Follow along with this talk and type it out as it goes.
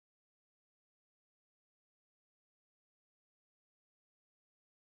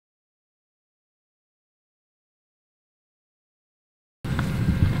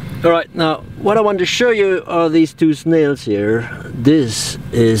Alright, now what I want to show you are these two snails here. This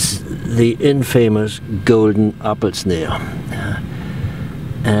is the infamous golden apple snail.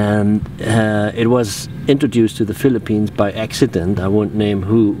 And it was introduced to the Philippines by accident. I won't name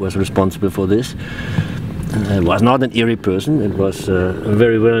who was responsible for this. It was not an IRRI person, it was a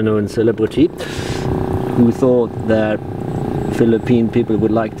very well-known celebrity who thought that Philippine people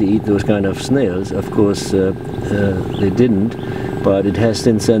would like to eat those kind of snails. Of course, they didn't, but it has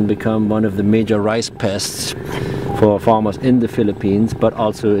since then become one of the major rice pests for farmers in the Philippines, but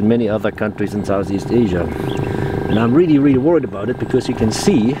also in many other countries in Southeast Asia. And I'm really worried about it, because you can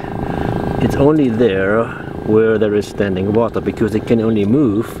see it's only there where there is standing water, because it can only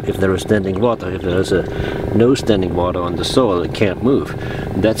move if there is standing water. If there's no standing water on the soil, it can't move.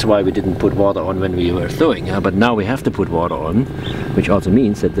 And that's why we didn't put water on when we were sowing, but now we have to put water on, which also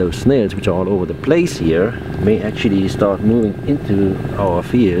means that those snails, which are all over the place here, may actually start moving into our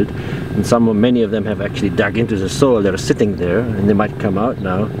field. And many of them have actually dug into the soil. They're sitting there, and they might come out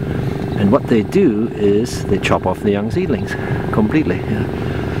now. And what they do is they chop off the young seedlings completely.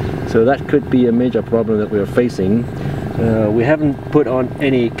 So that could be a major problem that we are facing. We haven't put on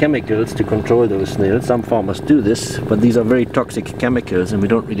any chemicals to control those snails. Some farmers do this, but these are very toxic chemicals and we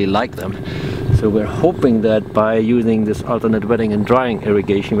don't really like them. So we're hoping that by using this alternate wetting and drying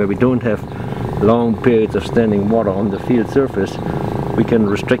irrigation, where we don't have long periods of standing water on the field surface, we can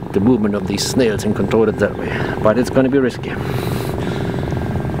restrict the movement of these snails and control it that way. But it's going to be risky.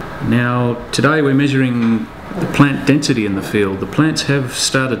 Now, today we're measuring the plant density in the field. The plants have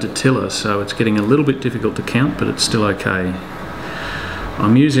started to tiller, so it's getting a little bit difficult to count, but it's still okay.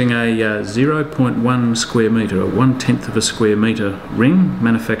 I'm using a 0.1 square metre, or 1/10 of a square metre ring,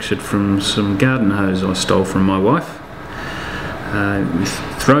 manufactured from some garden hose I stole from my wife. You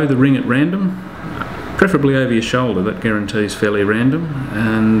throw the ring at random, preferably over your shoulder. That guarantees fairly random,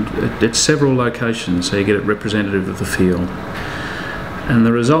 and it's several locations, so you get it representative of the field. And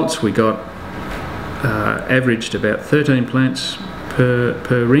the results we got averaged about 13 plants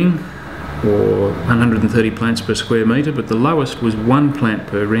per ring, or 130 plants per square metre, but the lowest was 1 plant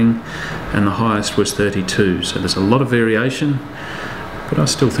per ring and the highest was 32. So there's a lot of variation, but I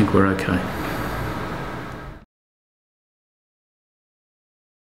still think we're okay.